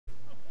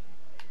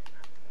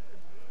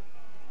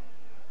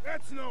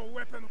That's no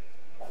weapon.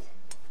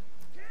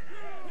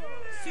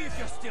 See if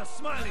you're still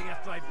smiling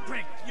after I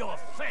break your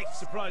face.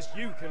 Surprised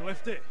you can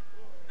lift it.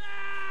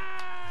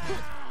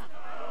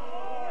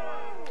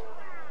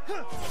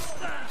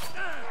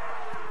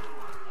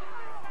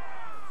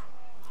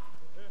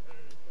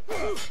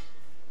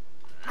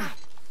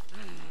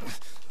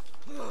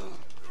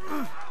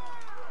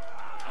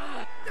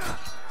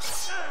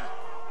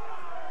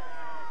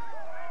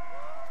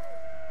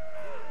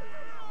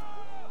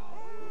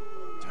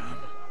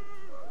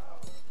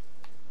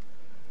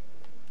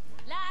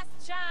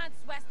 Last chance,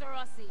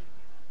 Westerosi.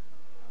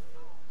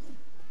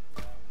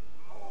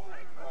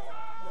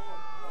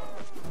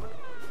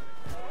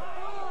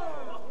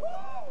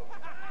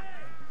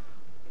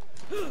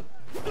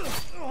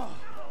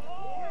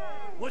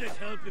 Would it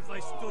help if I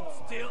stood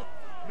still?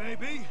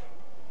 Maybe.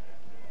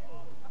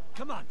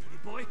 Come on,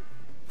 pretty boy.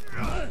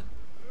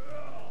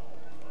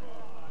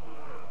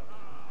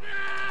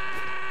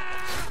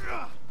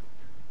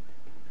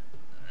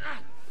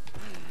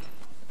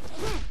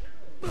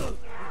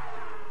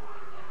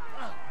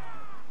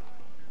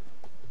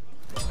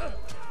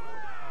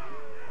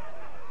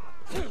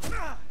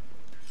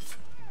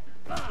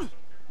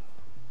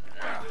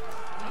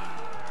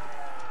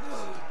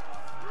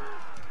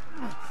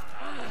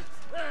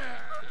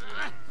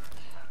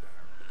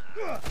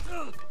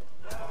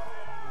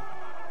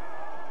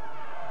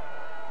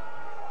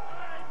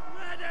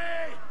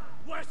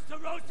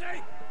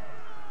 Westerosi!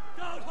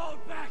 Don't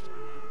hold back!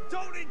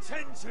 Don't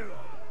intend to!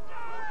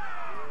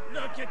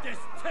 Look at this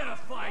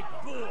terrified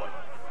boy!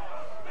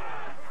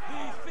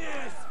 He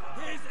fears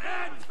his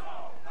end!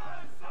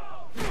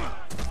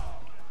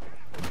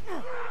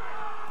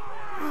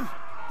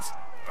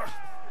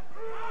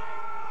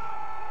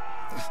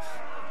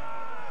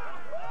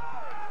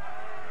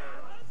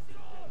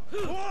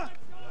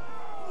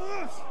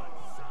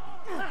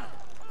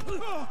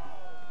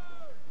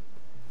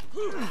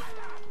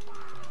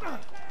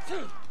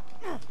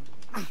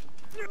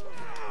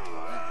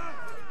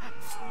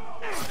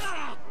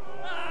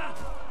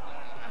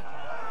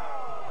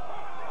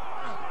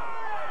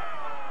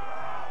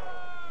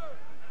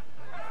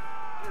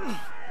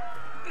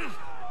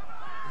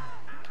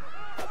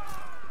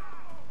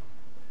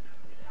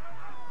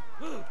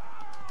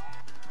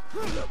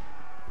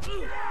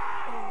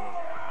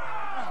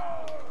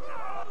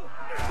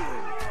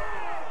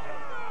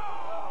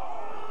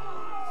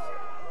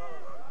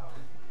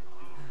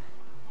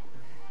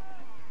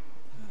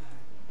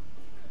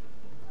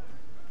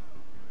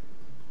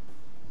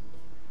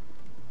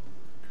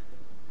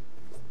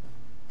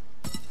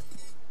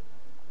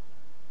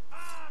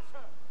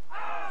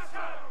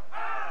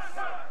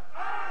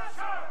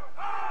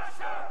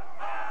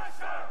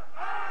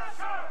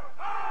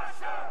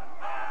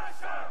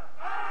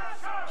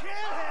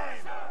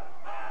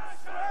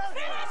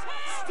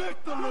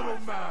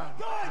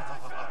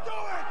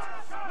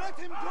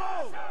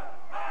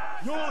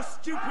 Your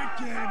stupid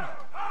game,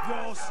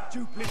 your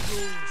stupid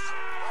rules.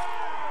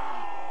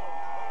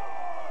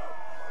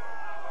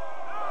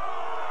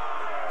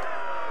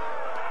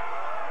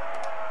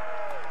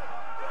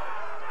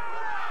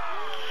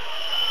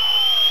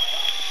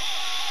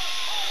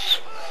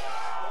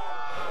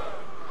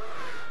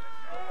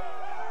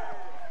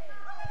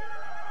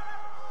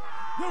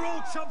 Your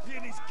old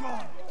champion is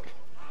gone,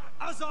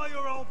 as are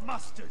your old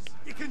masters.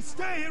 You can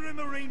stay here in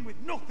Meereen with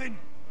nothing,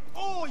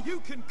 or you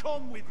can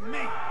come with me.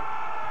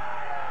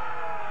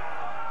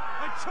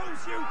 I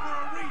chose you for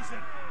a reason.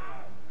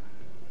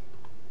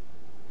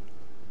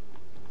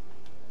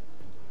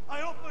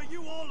 I offer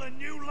you all a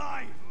new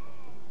life.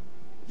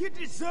 You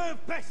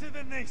deserve better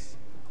than this.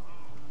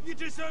 You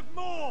deserve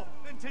more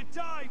than to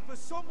die for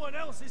someone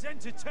else's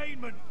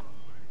entertainment.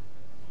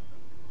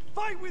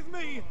 Fight with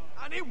me,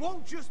 and it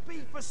won't just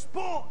be for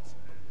sport.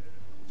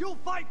 You'll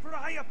fight for a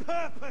higher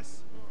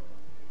purpose.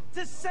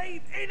 To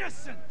save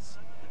innocents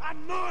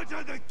and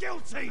murder the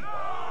guilty.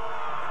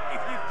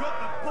 If you've got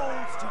the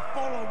balls to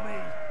follow me,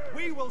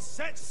 we will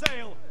set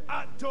sail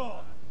at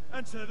dawn.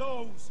 And to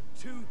those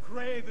too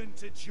craven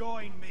to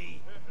join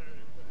me,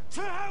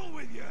 to hell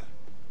with you!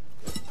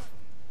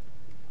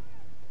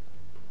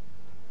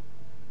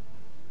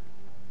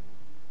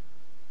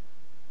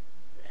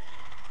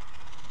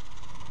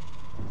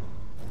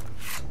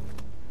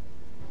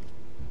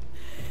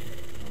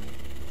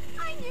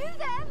 I knew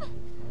them!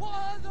 What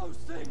are those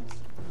things?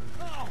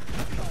 Oh,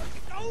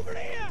 over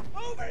here!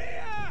 Over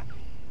here!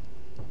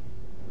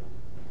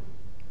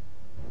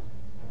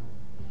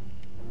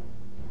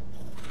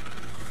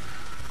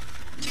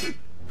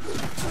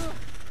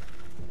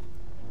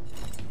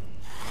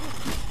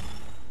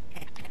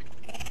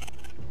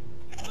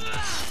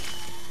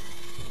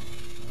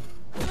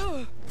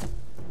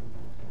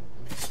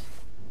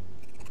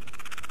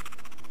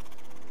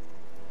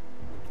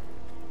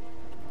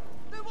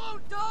 They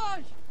won't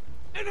die!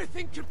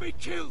 Anything can be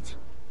killed!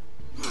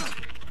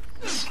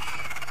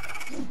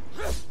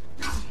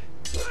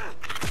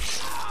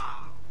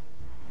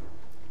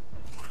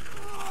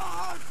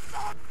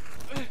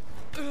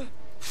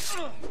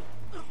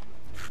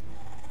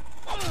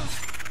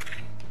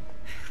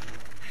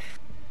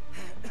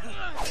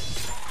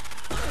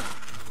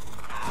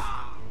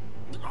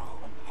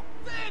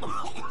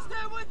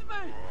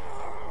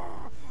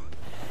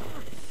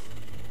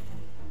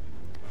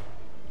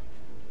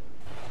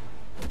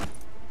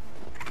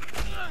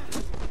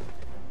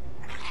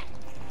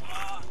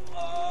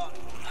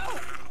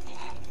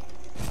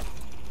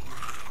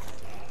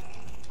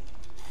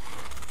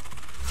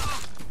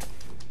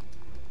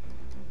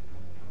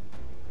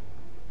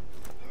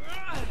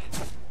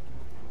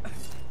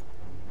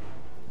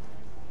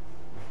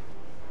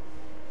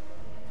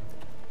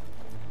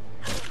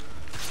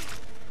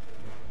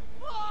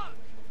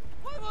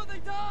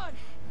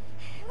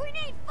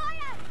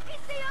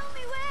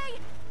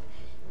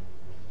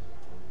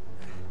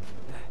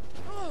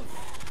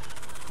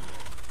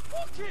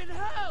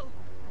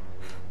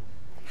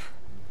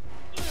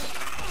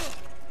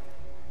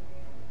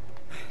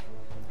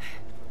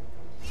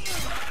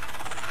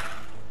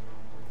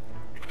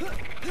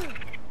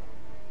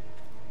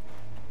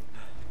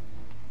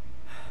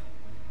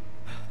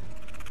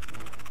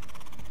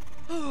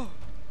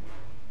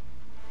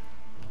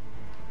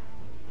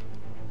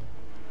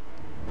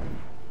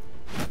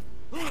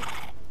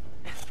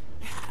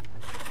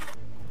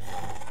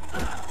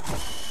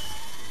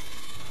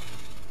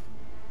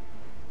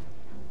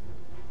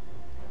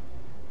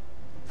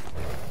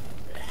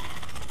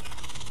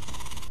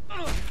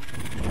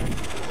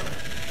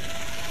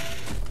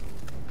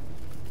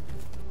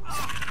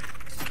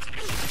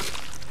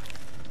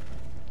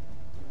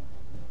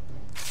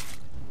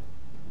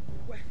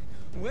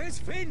 Where's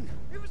Finn?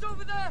 He was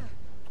over there!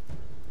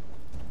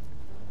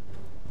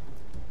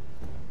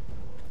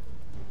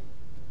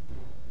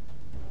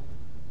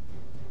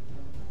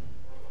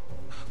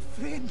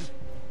 Finn!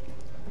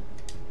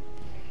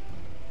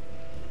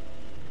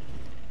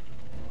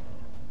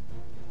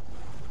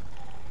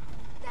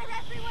 They're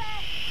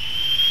everywhere!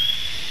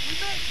 We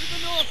met to the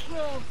North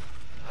Grove!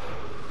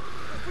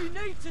 But we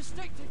need to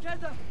stick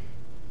together!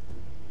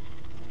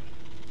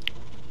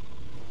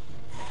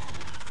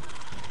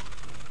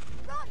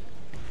 Run!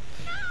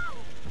 Now!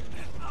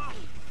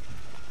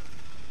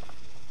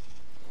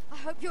 I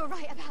hope you're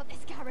right about this,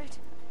 Garrett.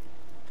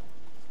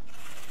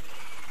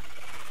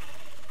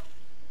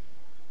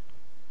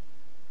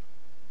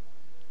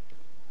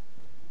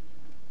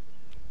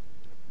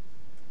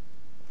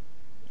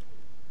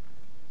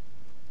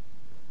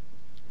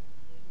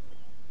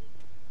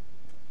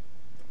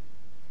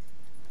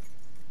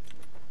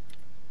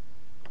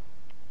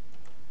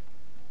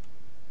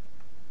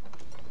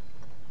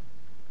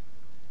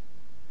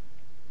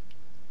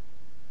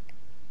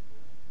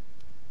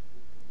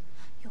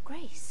 Your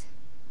Grace.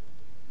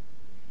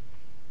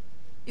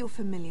 You're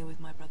familiar with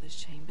my brother's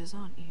chambers,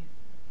 aren't you?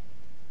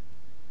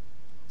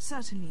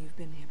 Certainly you've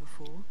been here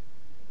before.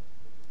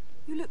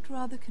 You looked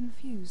rather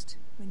confused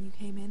when you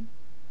came in,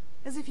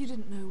 as if you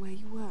didn't know where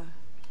you were.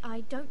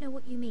 I don't know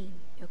what you mean,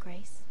 Your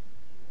Grace.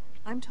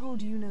 I'm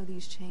told you know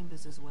these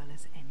chambers as well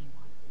as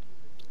anyone.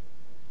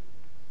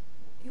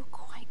 You're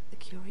quite the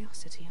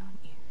curiosity,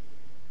 aren't you?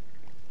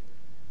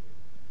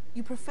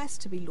 You profess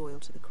to be loyal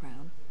to the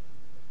crown,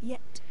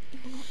 yet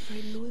you're not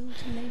very loyal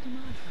to Lady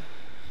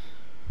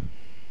Marjorie.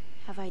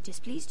 Have I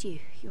displeased you,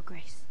 Your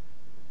Grace?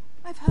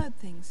 I've heard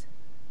things.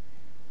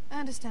 I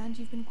understand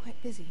you've been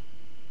quite busy.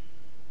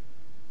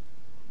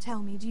 Tell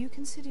me, do you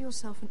consider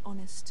yourself an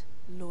honest,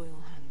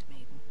 loyal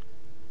handmaiden?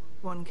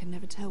 One can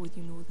never tell with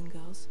you northern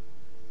girls.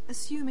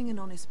 Assuming an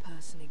honest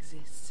person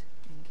exists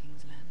in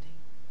King's Landing.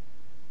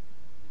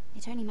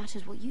 It only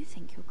matters what you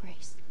think, Your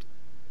Grace.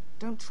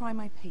 Don't try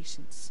my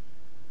patience.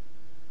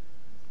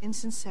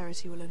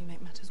 Insincerity will only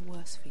make matters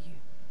worse for you.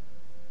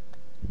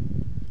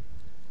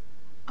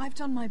 I've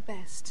done my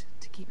best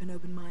to keep an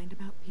open mind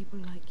about people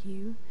like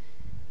you.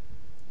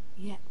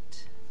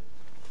 Yet,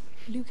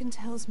 Lucan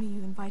tells me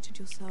you invited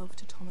yourself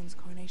to Tommen's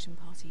coronation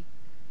party.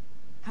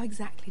 How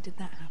exactly did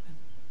that happen?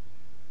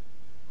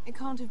 It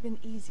can't have been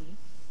easy.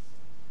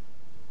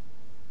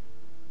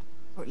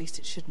 Or at least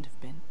it shouldn't have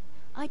been.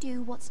 I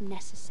do what's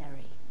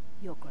necessary,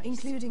 Your Grace.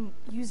 Including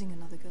using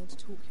another girl to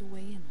talk your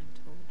way in, I'm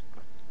told.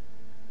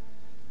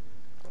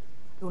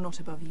 You're not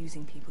above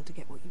using people to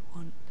get what you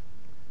want.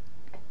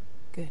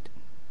 Good.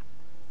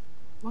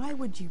 Why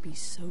would you be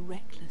so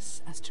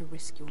reckless as to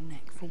risk your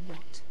neck for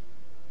what?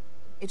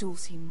 It all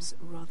seems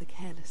rather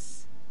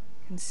careless,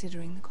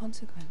 considering the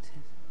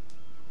consequences.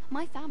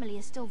 My family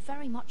is still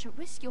very much at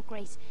risk, Your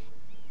Grace.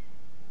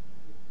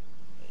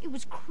 It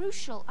was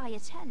crucial I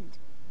attend.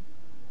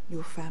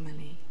 Your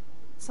family.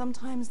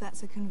 Sometimes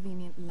that's a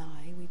convenient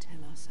lie we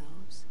tell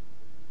ourselves.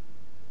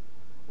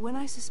 When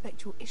I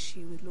suspect your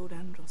issue with Lord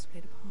Andros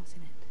played a part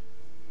in it.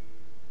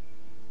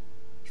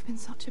 You've been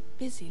such a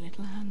busy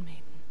little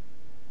handmaiden.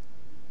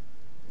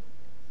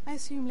 I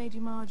assume Lady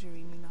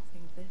Marjorie knew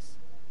nothing of this.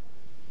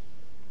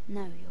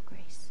 No, Your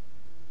Grace.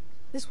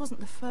 This wasn't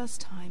the first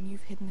time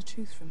you've hidden the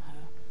truth from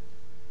her.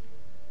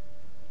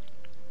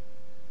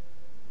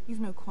 You've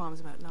no qualms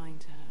about lying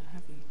to her,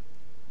 have you?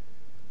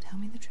 Tell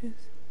me the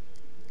truth.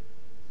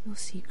 Your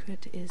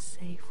secret is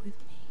safe with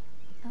me.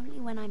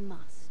 Only when I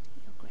must,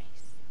 Your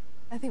Grace.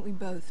 I think we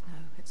both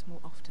know it's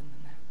more often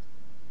than that.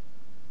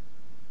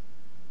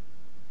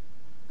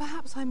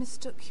 Perhaps I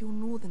mistook your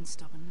northern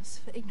stubbornness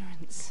for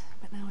ignorance,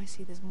 but now I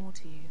see there's more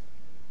to you.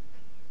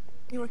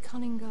 You're a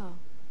cunning girl,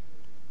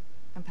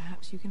 and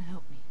perhaps you can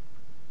help me.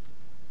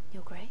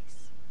 Your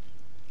Grace?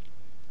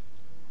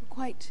 You're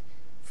quite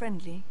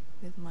friendly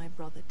with my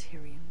brother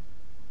Tyrion.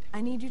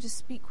 I need you to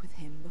speak with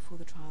him before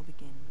the trial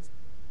begins.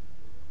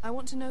 I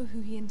want to know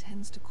who he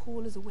intends to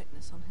call as a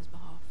witness on his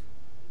behalf.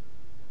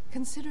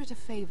 Consider it a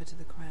favor to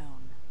the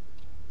crown,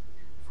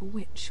 for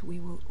which we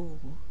will all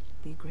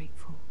be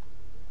grateful.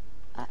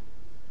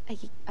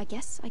 I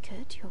guess I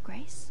could, Your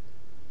Grace.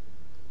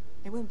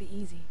 It won't be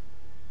easy.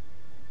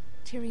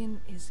 Tyrion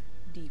is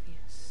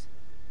devious.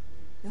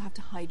 You'll have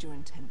to hide your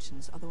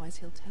intentions, otherwise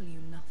he'll tell you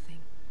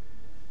nothing.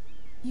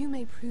 You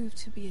may prove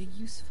to be a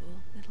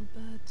useful little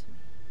bird to me,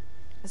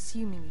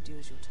 assuming you do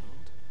as you're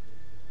told.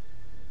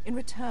 In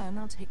return,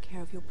 I'll take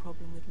care of your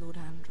problem with Lord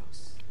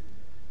Andros.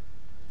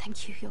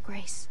 Thank you, Your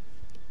Grace.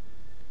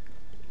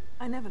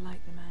 I never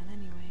liked the man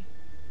anyway,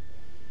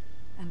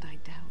 and I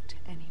doubt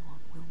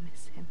anyone will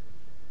miss him.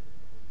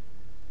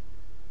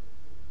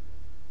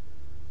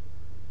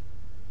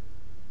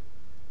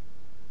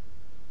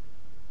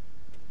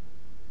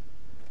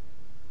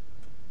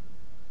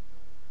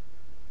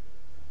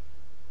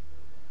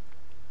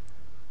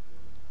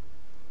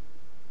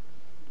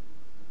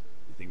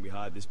 You think we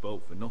hired this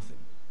boat for nothing?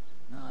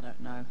 I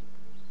don't know.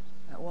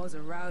 That was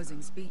a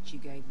rousing speech you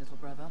gave, little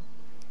brother.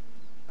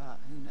 But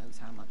who knows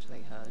how much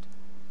they heard.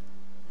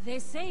 They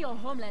say your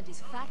homeland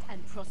is fat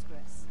and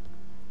prosperous.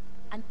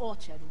 An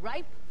orchard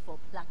ripe for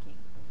plucking.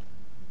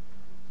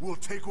 We'll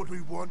take what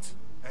we want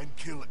and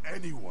kill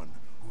anyone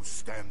who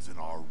stands in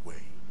our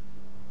way.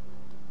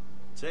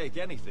 Take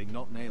anything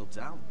not nailed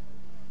down.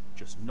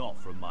 Just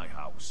not from my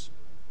house.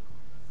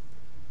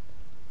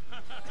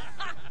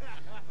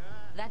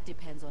 That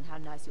depends on how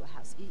nice your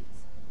house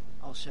is.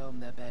 I'll show them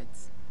their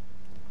beds.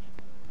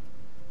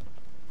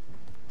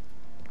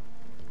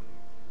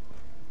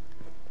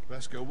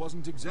 Vesco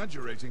wasn't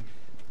exaggerating.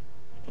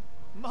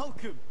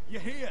 Malcolm,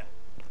 you're here!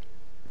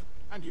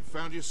 And you've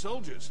found your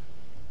soldiers.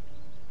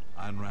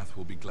 Ironrath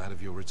will be glad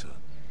of your return.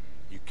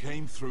 You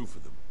came through for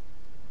them.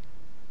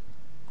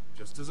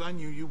 Just as I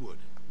knew you would.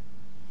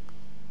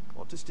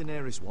 What does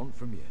Daenerys want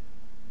from you?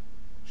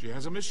 She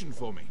has a mission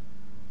for me.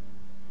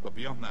 But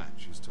beyond that,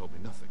 she's told me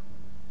nothing.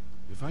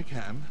 If I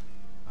can,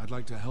 I'd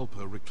like to help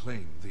her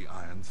reclaim the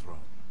Iron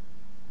Throne.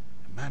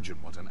 Imagine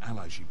what an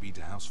ally she'd be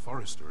to House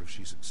Forrester if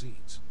she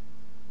succeeds.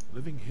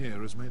 Living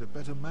here has made a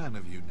better man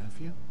of you,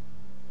 nephew.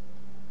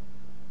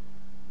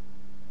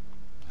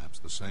 Perhaps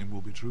the same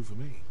will be true for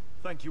me.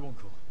 Thank you,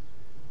 Uncle.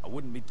 I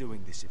wouldn't be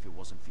doing this if it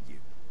wasn't for you.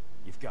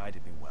 You've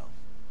guided me well.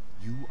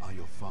 You are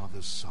your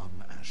father's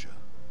son, Asher.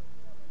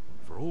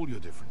 For all your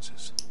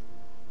differences,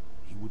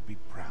 he would be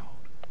proud.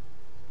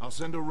 I'll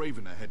send a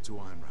raven ahead to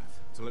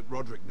Ironrath to let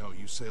Roderick know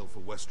you sail for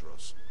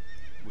Westeros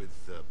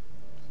with,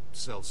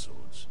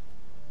 sellswords.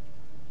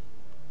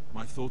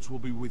 My thoughts will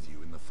be with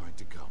you in the fight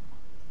to come.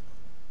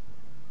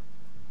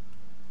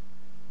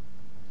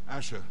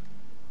 Asher.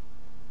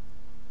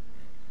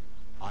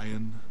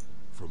 Iron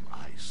from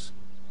ice.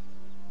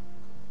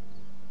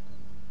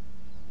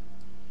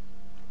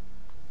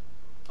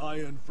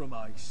 Iron from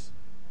ice.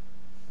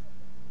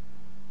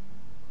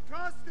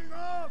 Casting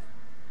off!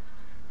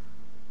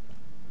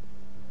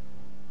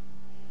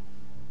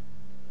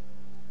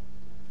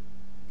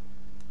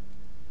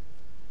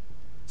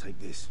 Take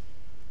this.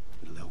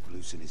 It'll help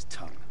loosen his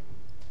tongue.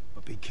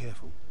 But be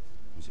careful.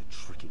 He's a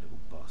tricky little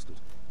bastard.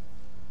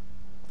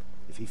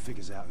 If he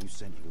figures out who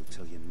sent you, he'll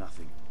tell you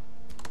nothing.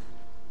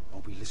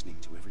 I'll be listening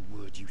to every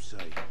word you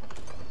say.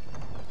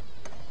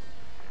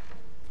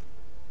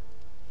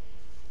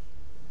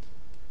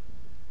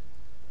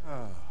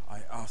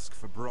 I ask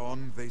for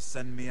brawn, they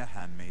send me a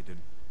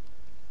handmaiden.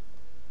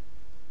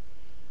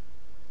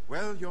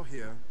 Well, you're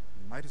here.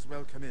 You might as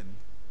well come in.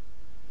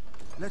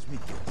 Let me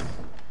guess.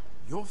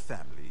 Your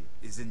family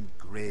is in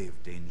grave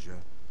danger,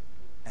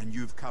 and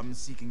you've come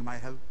seeking my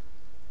help?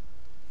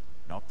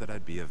 Not that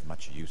I'd be of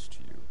much use to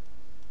you.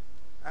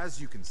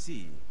 As you can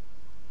see,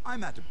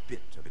 I'm at a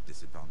bit of a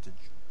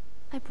disadvantage.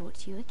 I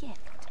brought you a gift.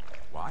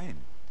 Wine.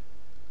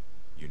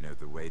 You know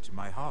the way to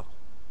my heart.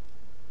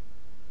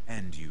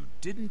 And you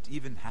didn't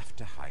even have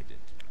to hide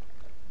it.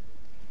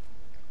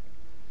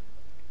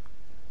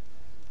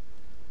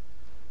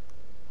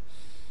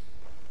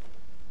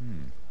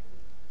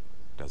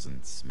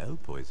 Doesn't smell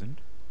poisoned.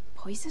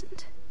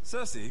 Poisoned?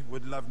 Cersei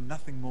would love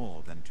nothing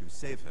more than to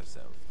save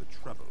herself the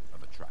trouble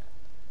of a trial.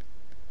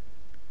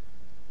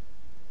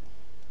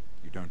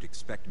 You don't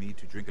expect me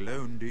to drink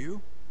alone, do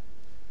you?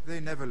 They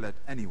never let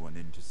anyone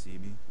in to see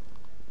me.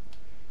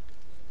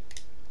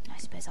 I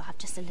suppose I'll have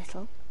just a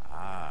little.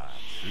 Ah,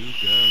 true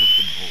girl of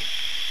the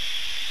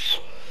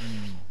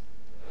North.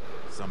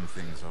 Some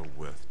things are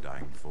worth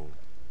dying for.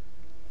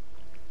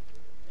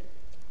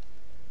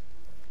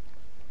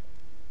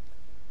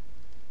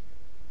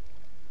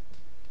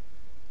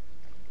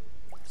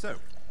 So,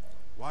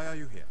 why are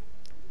you here?